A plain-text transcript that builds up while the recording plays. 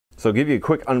So I'll give you a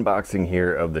quick unboxing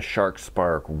here of the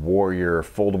Schark Warrior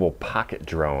foldable pocket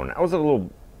drone. I was a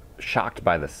little shocked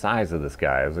by the size of this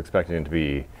guy. I was expecting it to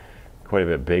be quite a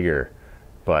bit bigger,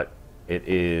 but it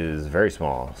is very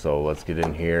small. So let's get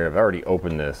in here. I've already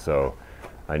opened this, so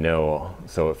I know.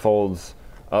 So it folds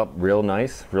up real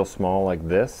nice, real small like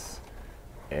this,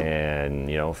 and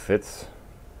you know, fits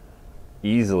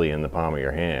easily in the palm of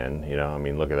your hand. You know, I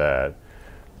mean, look at that.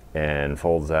 And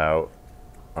folds out.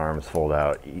 Arms fold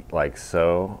out like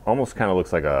so. Almost kind of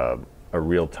looks like a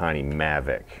real tiny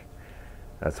Mavic.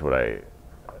 That's what I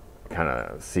kind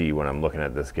of see when I'm looking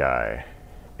at this guy.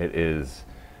 It is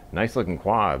nice looking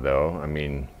quad though. I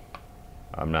mean,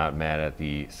 I'm not mad at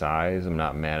the size. I'm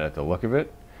not mad at the look of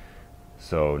it.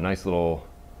 So nice little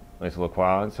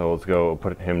quad. So let's go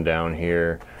put him down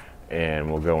here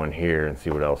and we'll go in here and see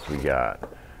what else we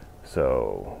got.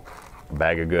 So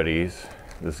bag of goodies.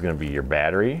 This is going to be your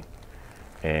battery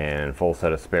and full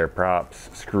set of spare props,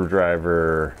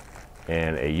 screwdriver,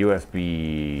 and a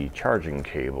USB charging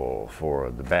cable for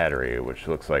the battery, which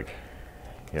looks like,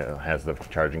 you know, has the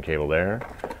charging cable there.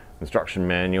 Instruction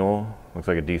manual, looks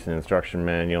like a decent instruction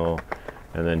manual.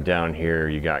 And then down here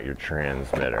you got your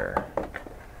transmitter.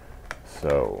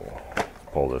 So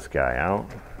pull this guy out.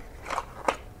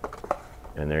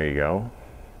 And there you go.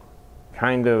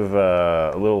 Kind of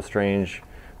a little strange,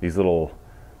 these little,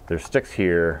 there's sticks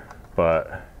here,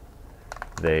 but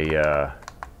they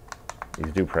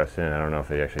these do press in. I don't know if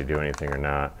they actually do anything or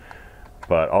not,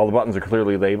 but all the buttons are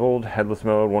clearly labeled: headless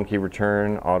mode, one key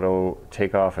return, auto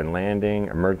takeoff and landing,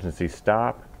 emergency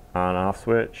stop, on off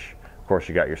switch. Of course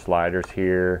you got your sliders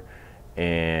here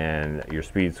and your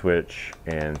speed switch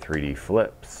and 3D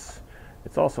flips.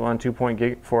 It's also on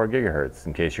 2.4 gigahertz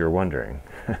in case you were wondering.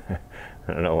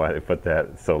 I don't know why they put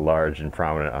that so large and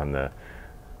prominent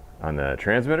on the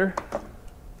transmitter.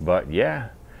 But yeah,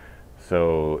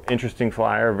 so interesting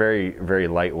flyer, very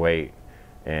lightweight,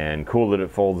 and cool that it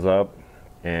folds up,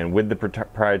 and with the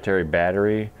proprietary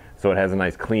battery, so it has a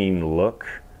nice clean look,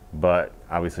 but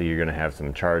obviously you're going to have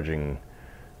some charging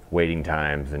waiting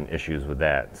times and issues with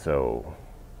that. So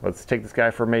let's take this guy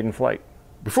for a maiden flight.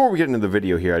 Before we get into the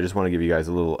video here, I just want to give you guys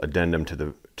a little addendum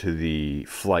to the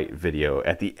flight video.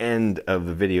 At the end of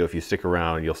the video, if you stick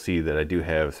around, you'll see that I do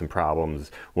have some problems.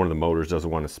 One of the motors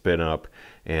doesn't want to spin up,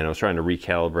 and I was trying to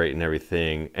recalibrate and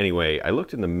everything. Anyway, I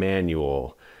looked in the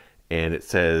manual, and it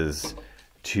says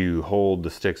to hold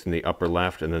the sticks in the upper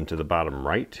left and then to the bottom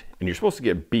right. And you're supposed to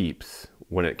get beeps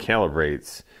when it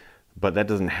calibrates, but that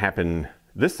doesn't happen.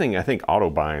 This thing, I think,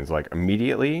 auto binds like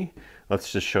immediately.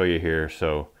 Let's just show you here.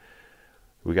 So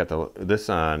we got this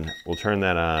on, we'll turn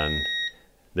that on.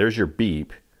 There's your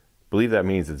beep. I believe that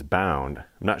means it's bound.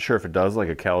 I'm not sure if it does like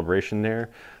a calibration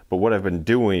there, but what I've been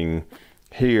doing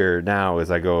here now is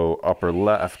I go upper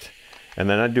left and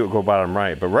then I go bottom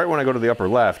right. But right when I go to the upper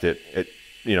left, it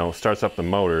you know, starts up the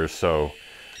motors. So,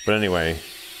 but anyway,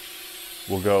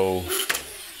 we'll go,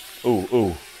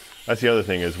 ooh. That's the other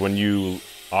thing is when you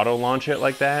auto launch it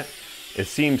like that, it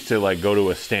seems to like go to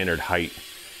a standard height.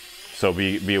 So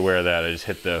be aware of that. I just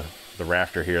hit the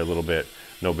rafter here a little bit,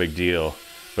 no big deal.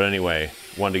 But anyway,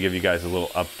 wanted to give you guys a little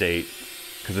update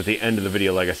because at the end of the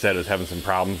video, like I said, I was having some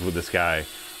problems with this guy,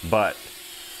 but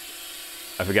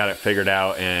I've got it figured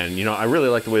out. And you know, I really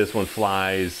like the way this one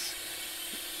flies.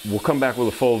 We'll come back with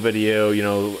a full video. You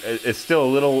know, it's still a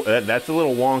little, that's a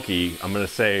little wonky. I'm gonna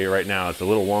say right now, it's a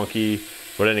little wonky.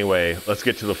 But anyway, let's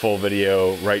get to the full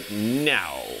video right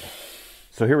now.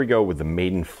 So here we go with the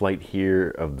maiden flight here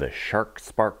of the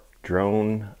Schark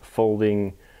drone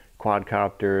folding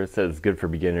quadcopter. It says good for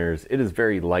beginners. It is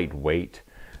very lightweight.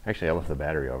 Actually, I left the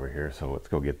battery over here, so let's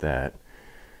go get that.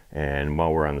 And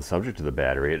while we're on the subject of the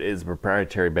battery, it is a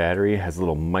proprietary battery. It has a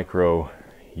little micro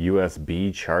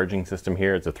USB charging system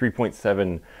here. It's a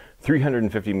 3.7,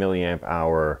 350 milliamp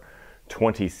hour,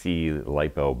 20C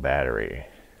LiPo battery.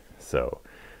 So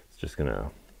it's just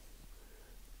gonna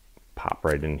pop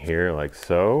right in here like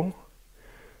so.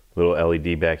 Little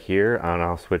LED back here, on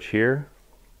off switch here.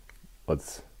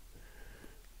 Let's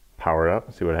power it up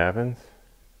and see what happens.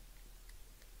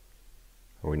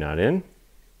 Are we not in?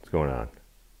 What's going on?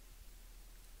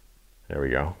 There we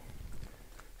go.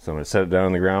 So I'm gonna set it down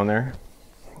on the ground there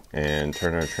and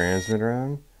turn our transmitter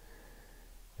on.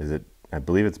 I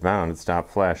believe it's bound, it stopped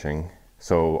flashing.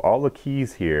 So all the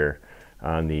keys here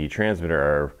on the transmitter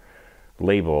are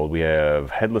labeled. We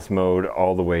have headless mode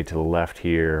all the way to the left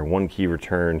here, one key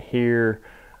return here,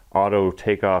 auto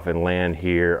takeoff and land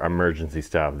here, emergency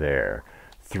stop there,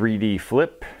 3D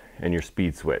flip, and your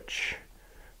speed switch.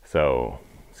 So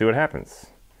see what happens.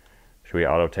 Should we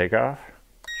auto takeoff?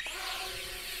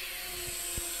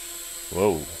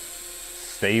 Whoa,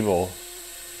 stable.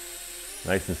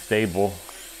 Nice and stable.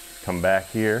 Come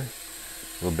back here.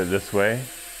 A little bit this way.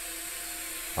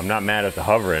 I'm not mad at the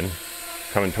hovering.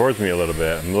 Coming towards me a little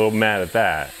bit. I'm a little mad at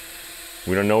that.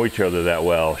 We don't know each other that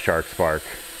well, Shark Spark.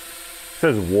 It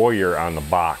says Warrior on the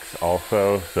box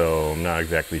also, so I'm not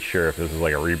exactly sure if this is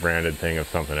like a rebranded thing of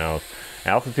something else.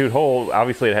 Altitude hold,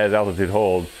 obviously it has altitude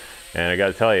hold, and I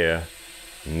gotta tell you,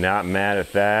 not mad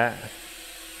at that.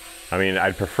 I mean,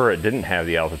 I'd prefer it didn't have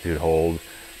the altitude hold,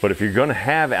 but if you're gonna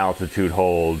have altitude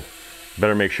hold,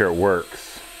 better make sure it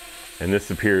works. And this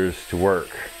appears to work.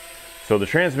 So the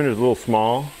transmitter is a little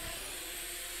small.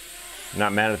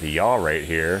 Not mad at the yaw rate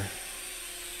here.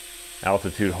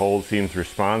 Altitude hold seems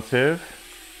responsive.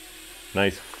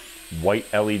 Nice white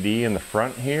LED in the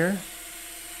front here.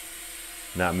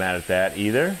 Not mad at that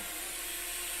either.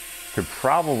 Could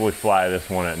probably fly this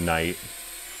one at night.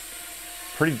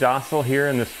 Pretty docile here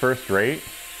in this first rate.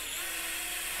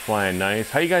 Flying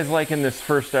nice. How you guys liking this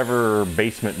first ever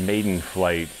basement Maiden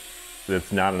flight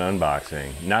that's not an unboxing?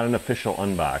 Not an official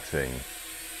unboxing.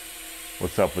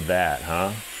 What's up with that,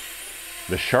 huh?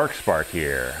 The Shark Spark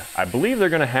here. I believe they're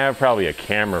gonna have probably a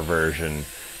camera version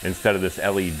instead of this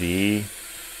LED,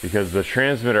 because the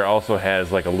transmitter also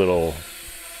has like a little,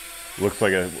 looks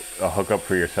like a hookup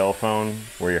for your cell phone,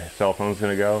 where your cell phone's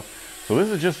gonna go. So this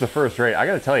is just the first rate. I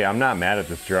gotta tell you, I'm not mad at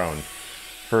this drone.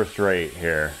 First rate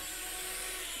here.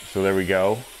 So there we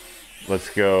go. Let's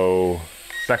go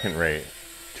second rate.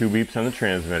 2 beeps on the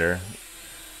transmitter.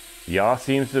 Yaw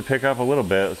seems to pick up a little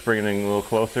bit. Let's bring it in a little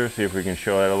closer, see if we can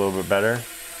show that a little bit better.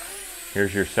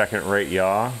 Here's your second rate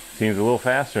yaw. Seems a little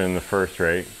faster than the first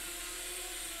rate.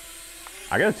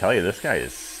 I gotta tell you, this guy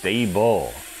is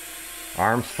stable.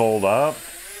 Arms fold up.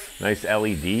 Nice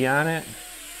LED on it.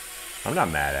 I'm not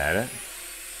mad at it.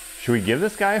 Should we give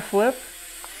this guy a flip?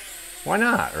 Why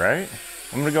not, right?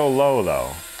 I'm gonna go low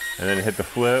though. And then hit the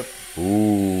flip.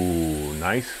 Ooh,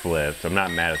 nice flips. I'm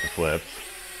not mad at the flips.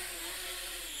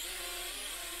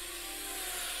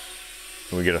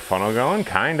 Can we get a funnel going?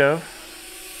 Kind of.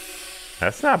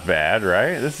 That's not bad,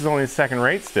 right? This is only the second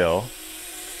rate still.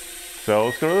 So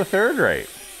let's go to the third rate.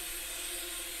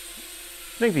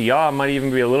 I think the yaw might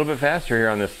even be a little bit faster here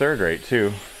on this third rate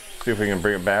too. See if we can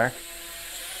bring it back.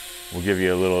 We'll give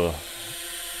you a little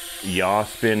yaw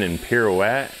spin and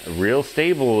pirouette. A real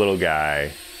stable little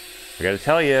guy. I gotta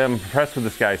tell you, I'm impressed with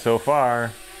this guy so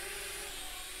far.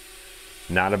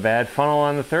 Not a bad funnel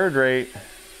on the third rate.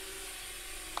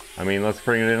 I mean, let's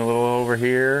bring it in a little over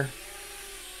here.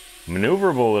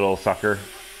 Maneuverable little sucker.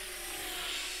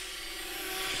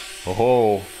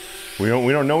 Oh, we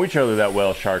don't know each other that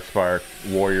well, Shark Spark,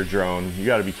 Warrior Drone. You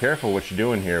gotta be careful what you're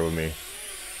doing here with me.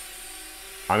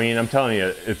 I mean, I'm telling you,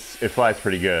 it flies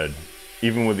pretty good,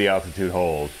 even with the altitude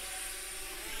hold.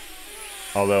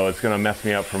 Although it's gonna mess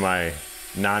me up for my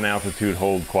non-altitude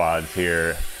hold quads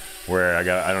here, where I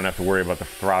don't have to worry about the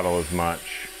throttle as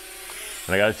much.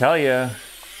 And I gotta tell you,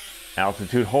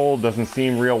 altitude hold doesn't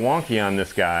seem real wonky on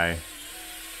this guy.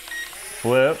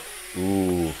 Flip.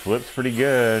 Ooh, flip's pretty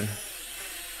good.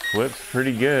 Flip's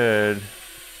pretty good.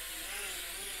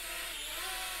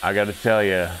 I gotta tell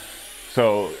you.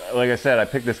 So, like I said, I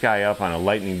picked this guy up on a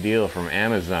lightning deal from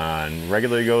Amazon.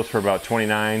 Regularly goes for about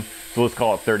 29, so let's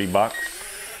call it 30 bucks.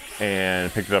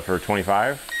 And picked it up for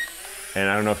 25. And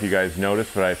I don't know if you guys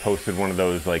noticed, but I posted one of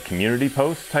those like community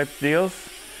post type deals.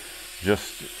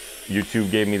 Just YouTube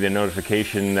gave me the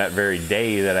notification that very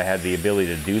day that I had the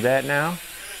ability to do that now.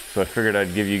 So I figured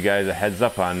I'd give you guys a heads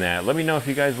up on that. Let me know if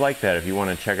you guys like that, if you want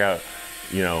to check out,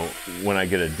 you know, when I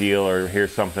get a deal or hear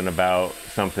something about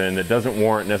something that doesn't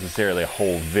warrant necessarily a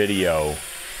whole video.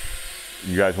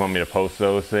 You guys want me to post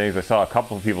those things? I saw a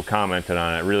couple of people commented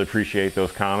on it. I really appreciate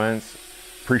those comments.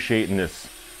 Appreciating this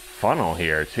funnel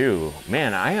here too.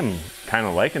 Man, I am kind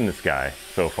of liking this guy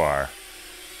so far.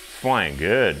 It's flying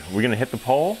good. We're gonna hit the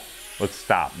pole? Let's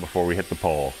stop before we hit the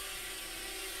pole.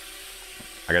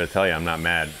 I gotta tell you, I'm not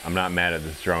mad. I'm not mad at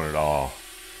this drone at all.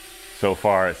 So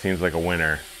far, it seems like a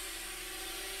winner.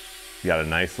 You got a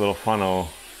nice little funnel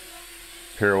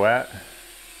pirouette.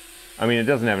 I mean, it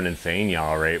doesn't have an insane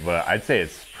yaw rate, but I'd say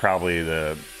it's probably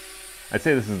I'd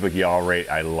say this is the yaw rate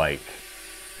I like.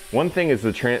 One thing is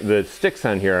the sticks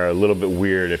on here are a little bit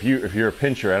weird. If you're a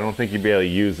pincher, I don't think you'd be able to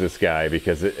use this guy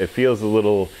because it feels a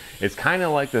little, it's kind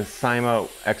of like the Cyma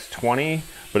X20,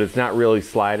 but it's not really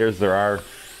sliders. There are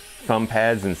thumb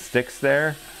pads and sticks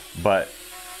there, but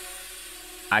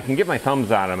I can get my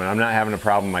thumbs on them and I'm not having a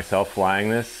problem myself flying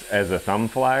this as a thumb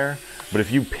flyer. But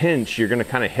if you pinch, you're gonna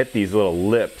kind of hit these little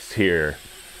lips here.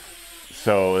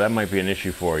 So that might be an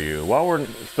issue for you. While we're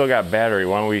still got battery,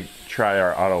 why don't we try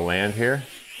our auto land here?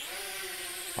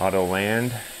 Auto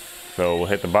land, So we'll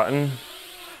hit the button.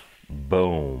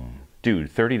 Boom.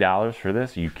 Dude, $30 for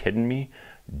this? Are you kidding me?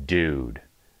 Dude.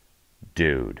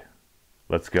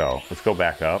 Let's go. Let's go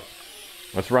back up.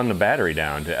 Let's run the battery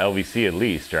down to LVC at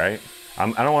least, right? I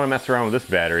don't want to mess around with this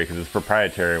battery because it's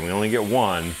proprietary and we only get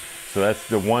one. So that's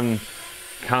the one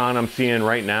con I'm seeing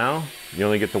right now. You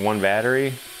only get the one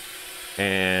battery.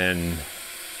 And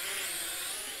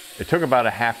it took about a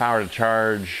half hour to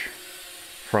charge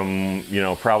from, you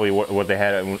know, probably what they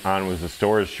had on was the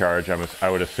storage charge, I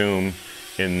would assume,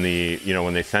 in the, you know,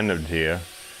 when they send them to you.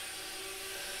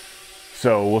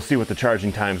 So we'll see what the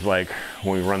charging time's like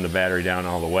when we run the battery down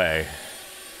all the way.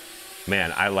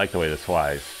 Man, I like the way this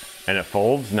flies. And it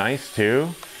folds nice too.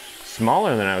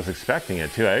 Smaller than I was expecting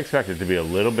it too. I expected it to be a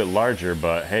little bit larger,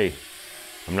 but hey,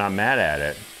 I'm not mad at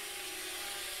it.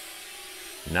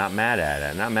 Not mad at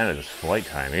it. Not mad at this flight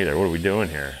time either. What are we doing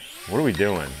here? What are we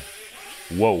doing?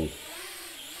 Whoa.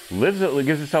 It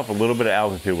gives itself a little bit of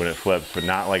altitude when it flips, but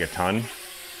not like a ton.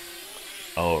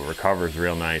 Oh, it recovers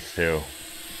real nice too.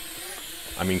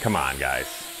 I mean, come on, guys.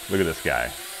 Look at this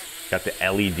guy. Got the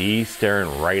LED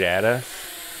staring right at us.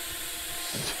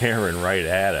 Staring right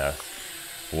at us.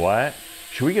 What?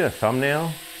 Should we get a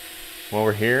thumbnail while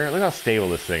we're here? Look how stable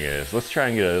this thing is. Let's try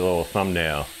and get a little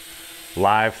thumbnail.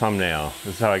 Live thumbnail.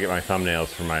 This is how I get my thumbnails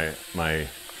for my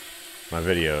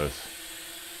videos.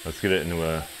 Let's get it into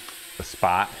a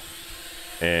spot.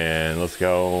 And let's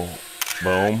go.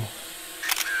 Boom.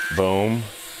 Boom.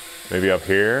 Maybe up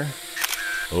here.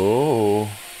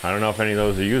 Oh, I don't know if any of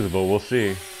those are usable. We'll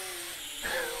see.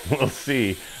 We'll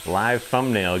see. Live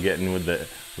thumbnail getting with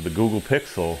the Google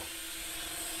Pixel.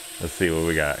 Let's see what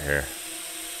we got here.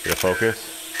 Get a focus.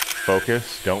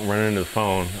 Focus. Don't run into the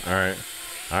phone. All right.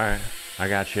 All right. I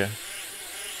got you.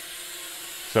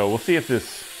 So we'll see if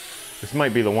this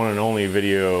might be the one and only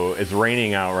video. It's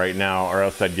raining out right now, or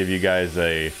else I'd give you guys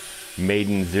a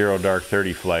Maiden 0 Dark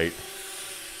 30 flight.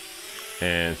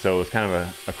 And so it's kind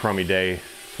of a crummy day.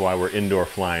 That's why we're indoor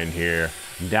flying here.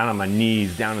 I'm down on my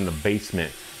knees, down in the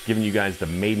basement, giving you guys the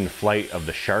maiden flight of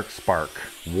the Schark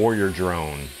warrior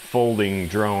drone, folding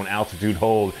drone, altitude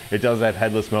hold. It does have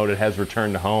headless mode. It has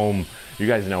return to home. You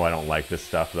guys know I don't like this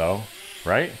stuff though,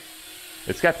 right?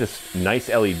 It's got this nice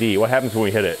LED. What happens when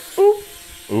we hit it?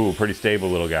 Boop. Ooh, pretty stable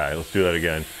little guy. Let's do that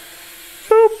again.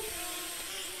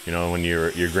 Boop. You know, when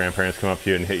your grandparents come up to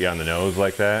you and hit you on the nose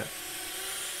like that?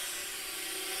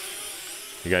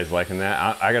 You guys liking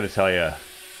that? I gotta tell you,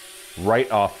 right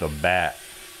off the bat,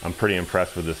 I'm pretty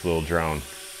impressed with this little drone.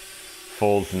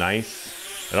 Folds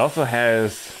nice. It also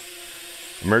has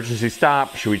emergency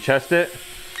stop. Should we test it?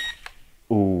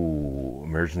 Ooh,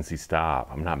 emergency stop.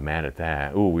 I'm not mad at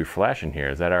that. Ooh, we're flashing here.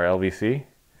 Is that our LVC?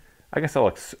 I guess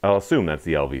I'll assume that's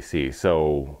the LVC.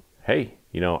 So, hey,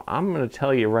 you know, I'm gonna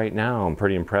tell you right now, I'm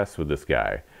pretty impressed with this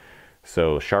guy.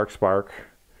 So, Spark,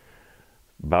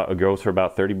 it goes for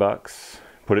about 30 bucks.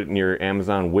 Put it in your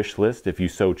Amazon wish list if you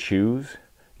so choose.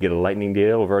 Get a lightning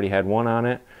deal. We've already had one on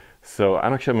it. So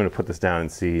I'm going to put this down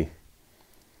and see.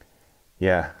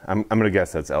 Yeah, I'm going to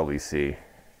guess that's LVC.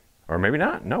 Or maybe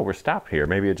not. No, we're stopped here.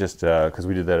 Maybe it just, because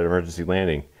we did that emergency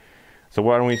landing. So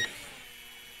why don't we...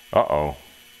 Uh-oh.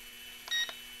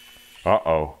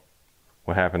 Uh-oh.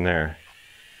 What happened there?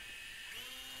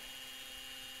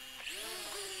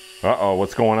 Uh-oh,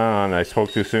 what's going on? I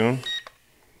spoke too soon? Did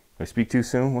I speak too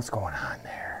soon? What's going on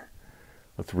there?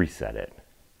 Let's reset it.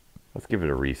 Let's give it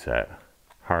a reset.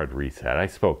 Hard reset. I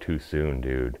spoke too soon,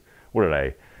 dude. What did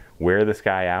I wear this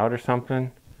guy out or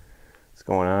something? What's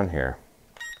going on here?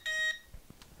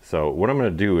 So what I'm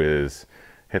going to do is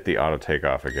hit the auto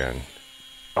takeoff again.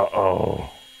 Uh-oh.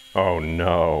 Oh,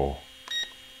 no.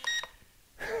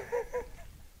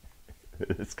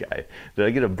 This guy. Did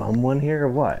I get a bum one here or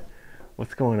what?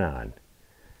 What's going on?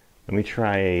 Let me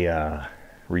try a...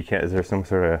 Is there some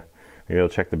sort of, maybe I'll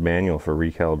check the manual for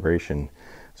recalibration.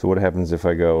 So what happens if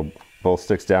I go both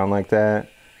sticks down like that?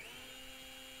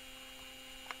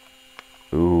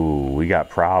 Ooh, we got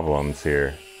problems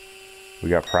here. We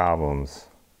got problems.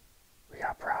 We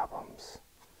got problems.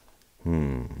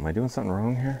 Am I doing something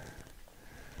wrong here?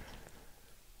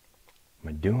 Am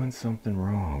I doing something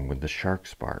wrong with the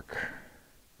Spark?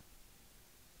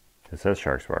 It says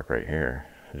Spark right here.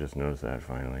 I just noticed that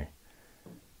finally.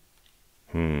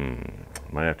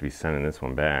 Might have to be sending this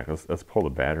one back. Let's pull the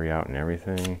battery out and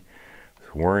everything.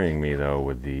 It's worrying me though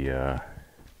with the,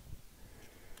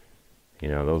 you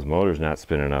know, those motors not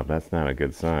spinning up. That's not a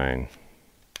good sign.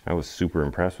 I was super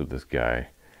impressed with this guy.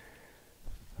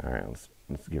 All right,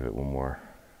 let's give it one more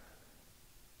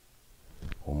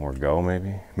go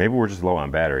maybe. Maybe we're just low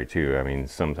on battery too. I mean,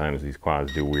 sometimes these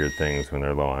quads do weird things when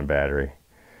they're low on battery.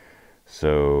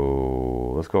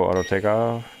 So let's go auto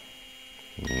takeoff.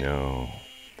 No.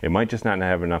 It might just not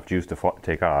have enough juice to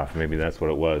take off. Maybe that's what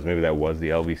it was. Maybe that was the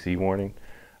LVC warning.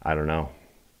 I don't know.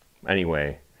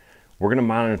 Anyway, we're gonna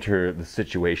monitor the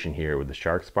situation here with the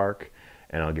Schark spark,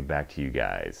 and I'll get back to you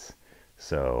guys.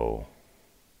 So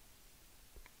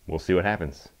we'll see what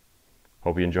happens.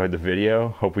 Hope you enjoyed the video.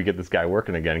 Hope we get this guy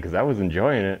working again, because I was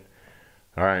enjoying it.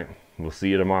 All right, we'll see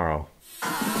you tomorrow.